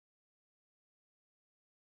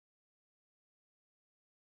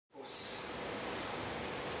Okay,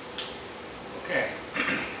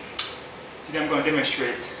 today I'm going to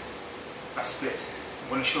demonstrate a split. I'm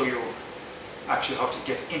going to show you actually how to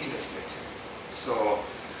get into the split. So,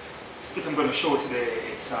 the split I'm going to show today,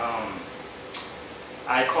 it's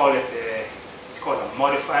it's called a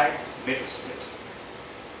modified middle split.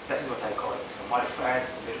 That is what I call it, a modified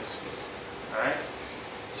middle split. Alright?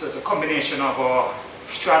 So it's a combination of a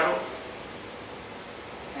straddle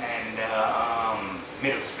and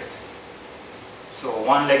middle split. So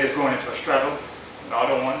one leg is going into a straddle, the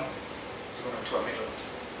other one is going into a middle.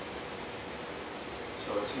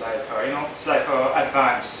 So it's like, it's like an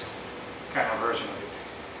advanced kind of version of it.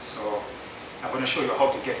 So I'm going to show you how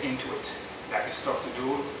to get into it, like the stuff to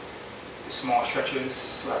do, the small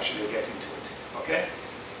stretches to actually get into it. Okay?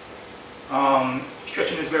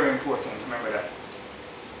 Stretching is very important, remember that.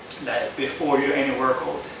 Like before you do any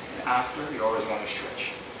workout and after, you always want to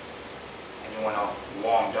stretch. And you want to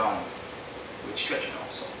warm down with stretching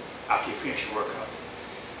also after you finish your workout.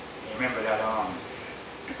 And remember that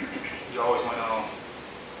you always want to,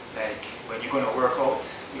 like when you're going to work out,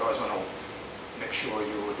 you always want to make sure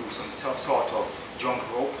you do some sort of jump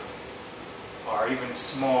rope or even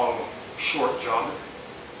small short jog.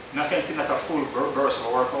 Not anything like a full burst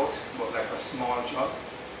of a workout, but like a small jog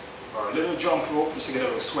or a little jump rope just to get a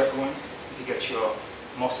little sweat going, to get your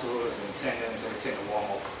muscles and tendons and everything to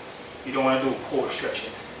warm up. You don't want to do core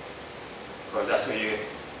stretching, because that's where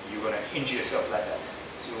you're going to injure yourself like that.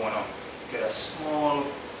 So you want to get a small,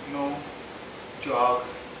 jog,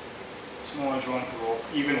 small jump rope,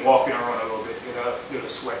 even walking around a little bit, get a little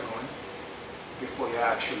sweat going before you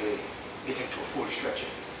actually get into full stretching.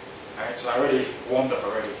 Alright, so I already warmed up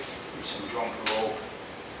already with some jump rope,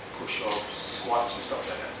 push-ups, squats and stuff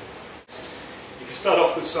like that. You can start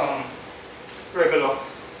off with some regular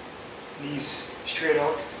knees straight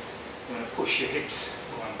out. You're going to push your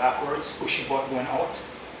hips going backwards, push your butt going out,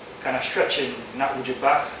 kind of stretching not with your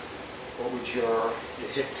back but with your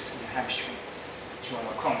hips and your hamstring. You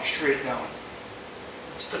want to come straight down.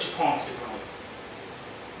 Just touch your palm to the ground.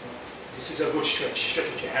 This is a good stretch. Stretch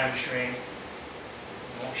with your hamstring.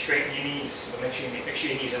 Straighten your knees, but make sure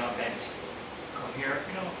your knees are not bent. Come here,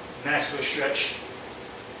 nice little stretch.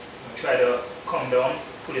 Try to come down,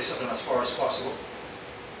 pull yourself down as far as possible.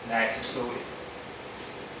 Nice and slowly.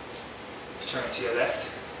 Just turn to your left.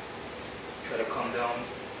 Try to come down.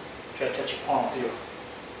 Try to touch your palm to your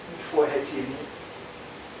forehead to your knee.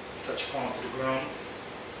 Touch your palm to the ground.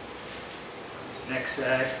 Come to the next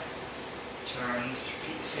side. Turn.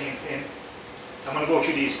 Repeat the same thing. I'm going to go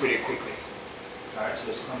through these pretty quickly. Alright, so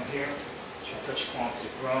let's come here. Try to touch your palm to the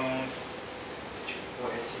ground. Touch your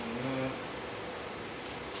forehead to your knee.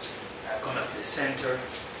 Come up to the center.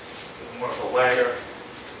 Get more of a wider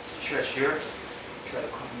stretch here. Try to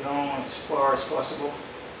come down as far as possible.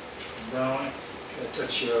 Come down. Try to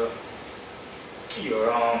touch your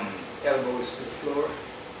elbows to the floor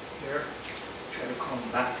here. Try to come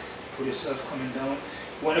back. Put yourself coming down.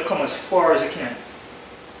 You want to come as far as you can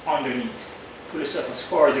underneath. Put yourself as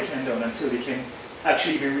far as you can down until you can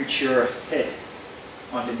actually even reach your head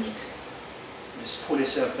underneath. Just pull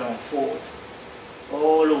yourself down forward.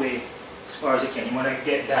 All the way as far as you can. You want to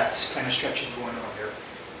get that kind of stretching going on here.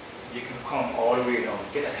 You can come all the way down.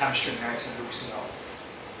 Get that hamstring nice and loose now.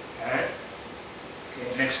 Alright?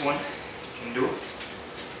 Okay, next one you can do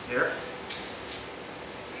here.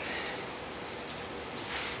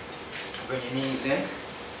 Bring your knees in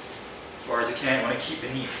as far as you can. You want to keep the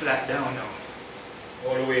knee flat down now.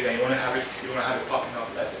 All the way down. You don't want to have it popping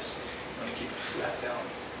up like this. You want to keep it flat down.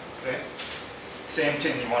 Okay? Same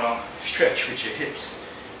thing, you want to stretch with your hips,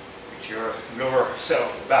 with your lower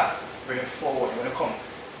self, back, bring it forward. You want to come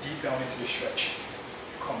deep down into the stretch.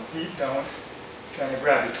 Come deep down, trying to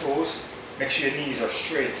grab your toes. Make sure your knees are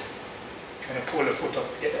straight. Trying to pull the foot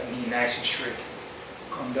up to get that knee nice and straight.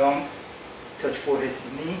 Come down, touch forehead to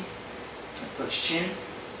the knee, and touch chin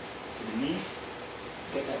to the knee.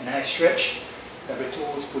 Get that nice stretch. Grab your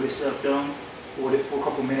toes, pull yourself down, hold it for a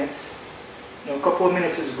couple minutes. A couple of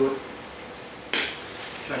minutes is good.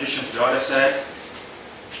 Transition to the other side.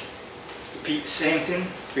 Repeat the same thing.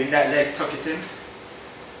 Bring that leg, tuck it in.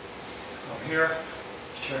 Come here.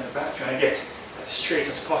 Turn it back. Trying to get as straight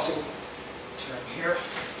as possible. Turn here.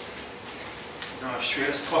 Down as straight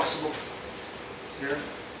as possible. Here.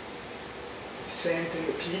 Same thing.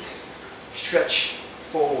 Repeat. Stretch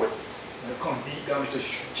forward. Now come deep down into the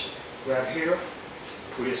stretch. Grab here.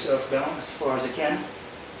 Pull yourself down as far as you can.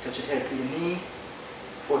 Touch your head to your knee.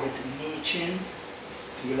 Forehead to the knee, chin.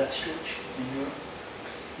 Feel that stretch.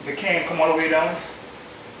 If you can't come all the way down,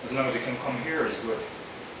 as long as you can come here is good.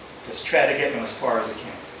 Just try to get them as far as you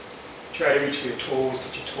can. Try to reach for your toes,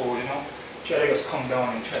 touch your toes, you know. Try to just come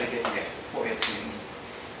down and try to get your forehead to your knee.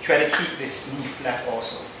 Try to keep this knee flat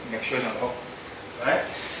also. Make sure it's not up. Alright?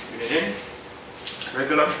 Breathe it in.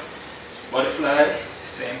 Regular. Butterfly.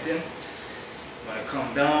 Same thing. You want to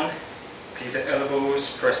come down. Place the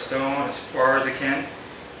elbows. Press down as far as you can.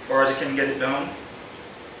 Far as you can get it down.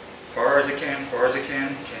 Far as you can. Far as you can.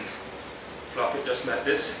 You can flop it just like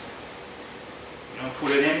this. You know, pull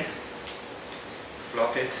it in.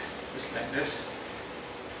 Flop it just like this.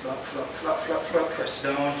 Flop, flop, flop, flop, flop. Press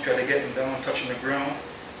down. Try to get them down, touching the ground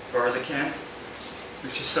as far as I can.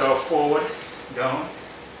 Reach yourself forward, down,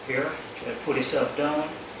 here. Try to pull yourself down,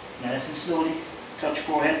 nice and slowly. Touch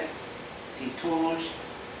forehead, take toes,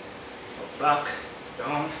 up back,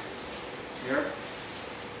 down, here.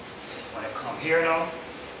 Want to come here now.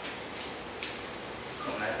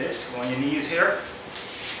 Come like this. Go on your knees here.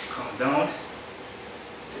 Come down.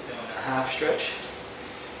 Sit down in a half stretch.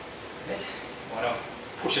 Right. You want to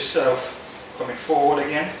push yourself coming forward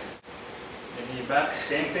again. Your knee back,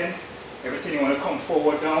 same thing. Everything you want to come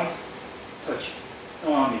forward, down. Touch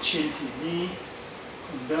your chin to your knee.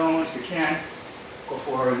 Come down if you can. Go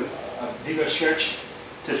for a bigger stretch.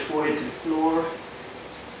 Touch forward to the floor.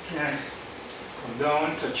 If you can. Come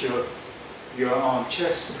down, touch your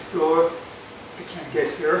chest to the floor. If you can't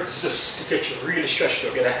get here, it's just to get you really stretched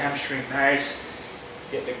out. Get a hamstring nice.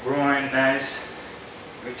 Get the groin nice.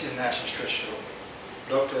 Everything nice and stretched out.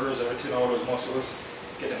 Doctors, everything, all those muscles,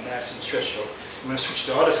 get them nice and stretched out. I'm going to switch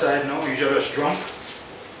to the other side now. Usually just jump,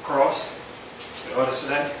 cross, to the other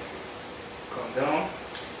side, come down.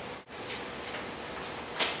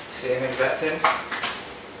 Same exact thing.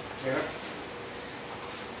 Here.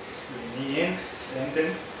 Knee in, same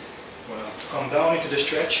thing. I'm going to come down into the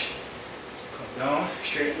stretch. Come down,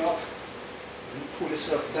 straighten up. Pull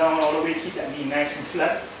yourself down all the way, keep that knee nice and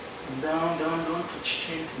flat. Come down, down, down, touch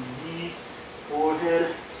chin to knee,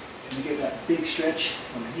 forehead. Try to get that big stretch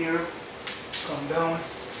from here. Come down,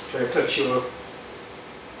 try to touch your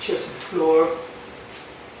chest and floor.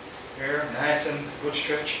 Here, nice and good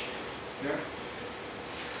stretch. Here.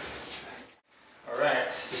 Alright,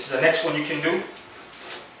 this is the next one you can do.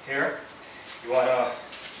 Here, you want to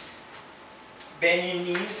bend your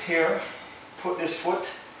knees here. Put this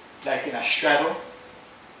foot like in a straddle.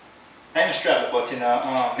 Not in a straddle, but in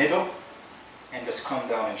a middle. And just come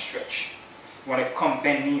down and stretch. You want to come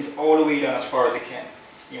bend knees all the way down as far as you can.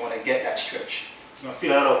 You want to get that stretch. You want to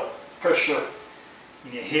feel a lot of pressure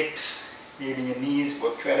in your hips, maybe in your knees,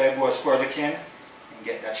 but try to go as far as you can and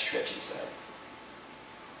get that stretch inside.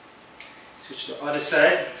 Switch to the other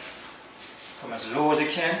side. Come as low as you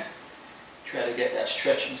can. Try to get that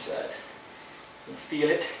stretch inside. You can feel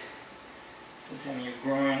it. Sometimes you're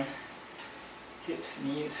groin, hips,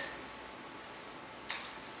 knees.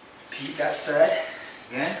 Repeat that side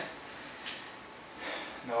again.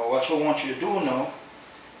 Now what I want you to do now,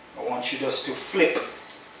 I want you just to flip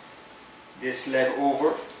this leg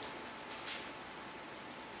over,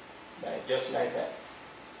 just like that.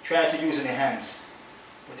 Try to use any hands,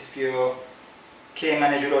 but if you can't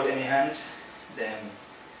manage without any hands, then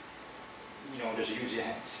just use your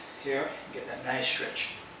hands. Here, get that nice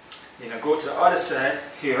stretch. Then I go to the other side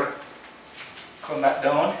here, come back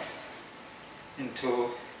down into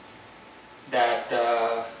that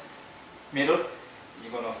middle.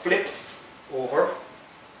 You're going to flip over,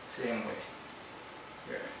 same way.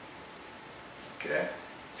 Here. Okay,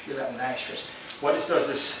 feel that nice stretch. What this does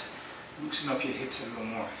is loosen up your hips a little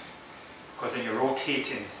more, because then you're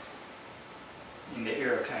rotating in the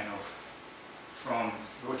air, kind of. From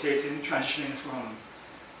rotating, transitioning from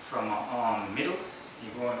middle,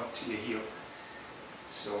 you're going up to your heel.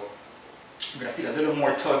 So you're going to feel a little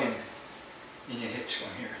more tugging in your hips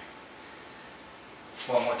from here.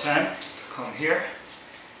 One more time, come here.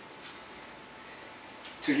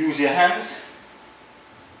 To use your hands,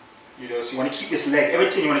 you want to keep this leg,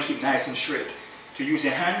 everything you want to keep nice and straight. To use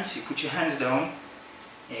your hands, you put your hands down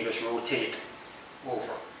and you just rotate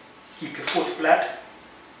over. Keep your foot flat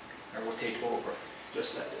and rotate over,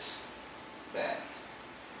 just like this. Bang.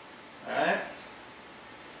 Alright?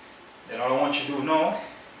 Then all I want you to do now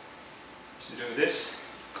is to do this.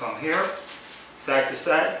 Come here, side to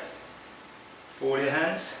side. Fold your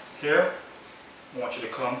hands here. I want you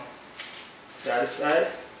to come side to side.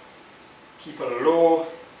 Keep a low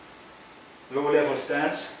level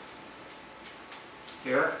stance.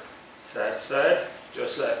 Here, side to side,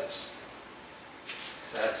 just like this.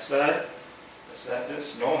 Side to side, just like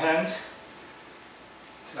this. No hands.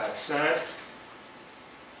 Side to side.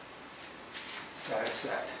 Side to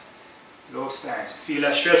side. Low stance. Feel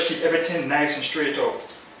that stretch. Keep everything nice and straight out.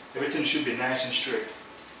 Everything should be nice and straight.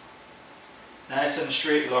 Nice and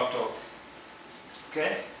straight, locked out.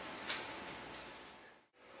 Okay?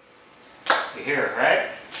 Here, right?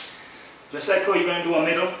 Just like how you're going to do a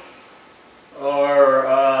middle or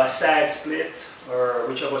a side split or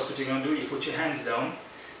whichever split you're going to do, you put your hands down.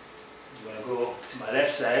 I'm going to go to my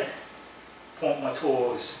left side, point my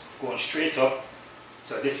toes going straight up.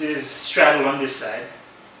 So this is straddle on this side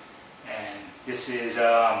and this is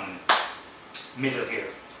middle here.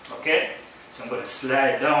 Okay? So I'm going to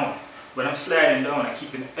slide down. When I'm sliding down, I'm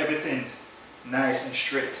keeping everything nice and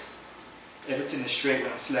straight. Everything is straight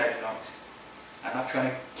when I'm sliding out. I'm not trying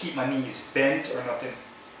to keep my knees bent or nothing.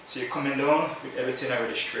 So you're coming down with everything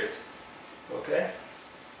already straight. Okay?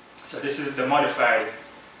 So this is the modified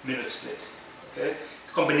middle split. Okay?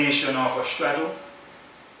 It's a combination of a straddle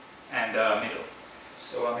and middle.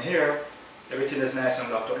 So I'm here, everything is nice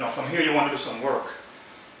and locked up. Now from here you want to do some work.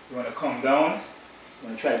 You want to come down, you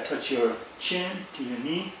want to try to touch your chin to your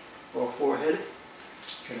knee or forehead.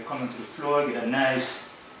 Try to come into the floor, get a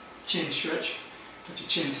nice chin stretch. Put your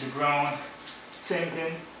chin to the ground. Same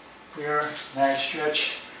thing here, nice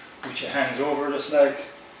stretch. Put your hands over just like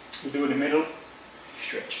we do in the middle.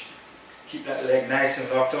 Stretch. Keep that leg nice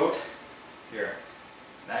and locked out. Here.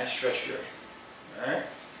 Nice stretch here. Alright?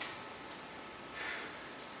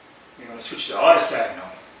 You're going to switch to the other side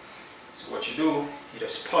now. So what you do, you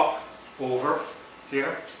just pop over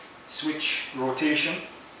here. Switch rotation.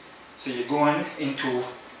 So you're going into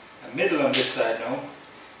the middle on this side now.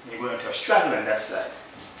 And you're going to a straddle on that side.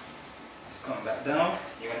 So come back down.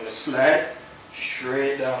 You're going to just slide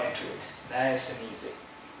straight down into it. Nice and easy.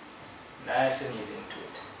 Nice and easy into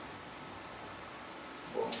it.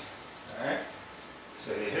 Boom. Alright.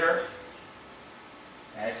 So you're here.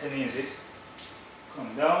 Nice and easy.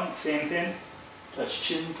 Come down. Same thing. Touch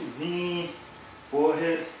chin to knee.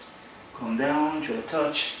 Forehead. Come down. Try to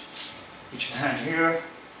touch. Put your hand here.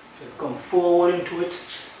 Try to come forward into it.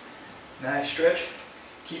 Nice stretch.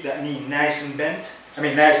 Keep that knee nice and bent.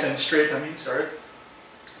 Nice and straight, sorry.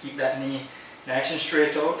 Keep that knee nice and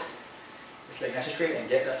straight out. Just like nice and straight and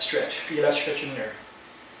get that stretch. Feel that stretch in there.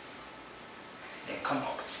 And come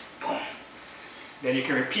up. Boom. Then you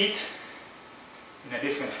can repeat in a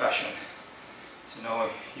different fashion. So now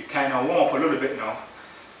you kind of warm up a little bit now.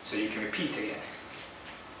 So you can repeat again.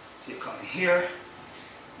 So you come in here.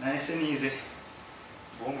 Nice and easy.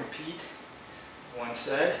 Boom, repeat. One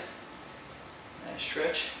side. Nice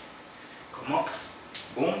stretch. Come up.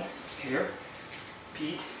 Boom. Here.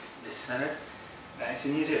 Repeat. This side. Nice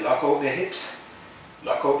and easy. Lock out the hips.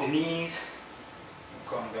 Lock out the knees. And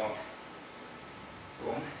come down.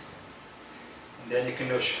 Boom. And then you can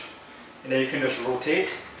just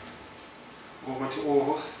rotate. Over to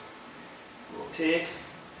over. Rotate.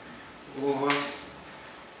 Over.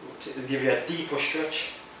 Rotate. Just give you a deeper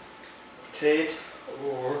stretch. Rotate.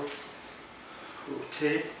 Over.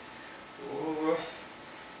 Rotate. Over.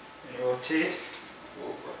 And rotate.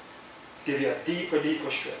 Over. Let's give you a deeper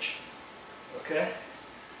stretch. Okay?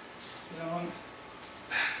 Down.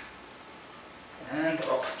 And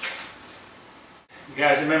up. You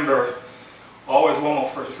guys remember, always warm up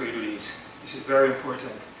first before you do these. This is very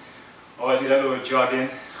important. Always get a little jogging,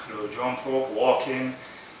 a little jump rope, walking,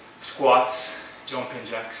 squats, jumping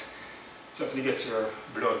jacks. Something to get your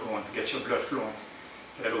blood going, get your blood flowing,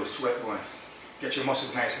 get a little sweat going, get your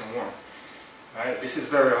muscles nice and warm. Alright, this is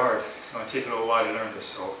very hard. It's going to take a little while to learn this.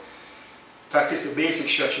 So practice the basic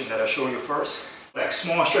stretching that I show you first. Like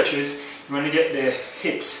small stretches, you want to get the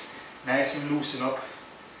hips nice and loosen up,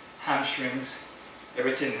 hamstrings,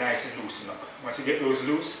 everything nice and loosen up. Once you get those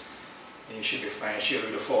loose, then you should be fine. You should be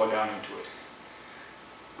able to fall down into it.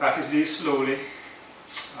 Practice these slowly.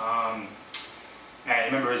 And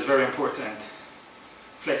remember, it's very important.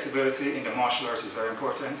 Flexibility in the martial arts is very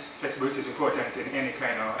important. Flexibility is important in any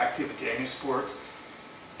kind of activity, any sport,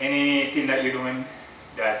 anything that you're doing.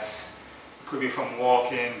 It could be from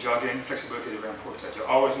walking, jogging. Flexibility is very important. You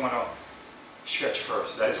always want to stretch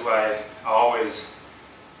first. That is why I always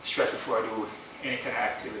stretch before I do any kind of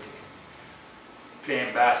activity.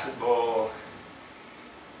 Playing basketball,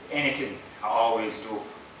 anything, I always do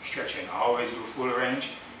stretching. I always do full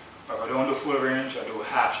range. But if I don't do full range, I do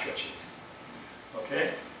half stretching.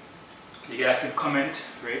 Okay? You guys can comment,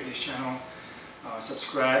 rate this channel,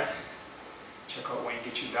 subscribe, check out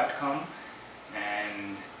WayneGetchu.com,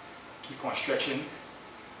 and keep on stretching,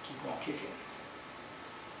 keep on kicking.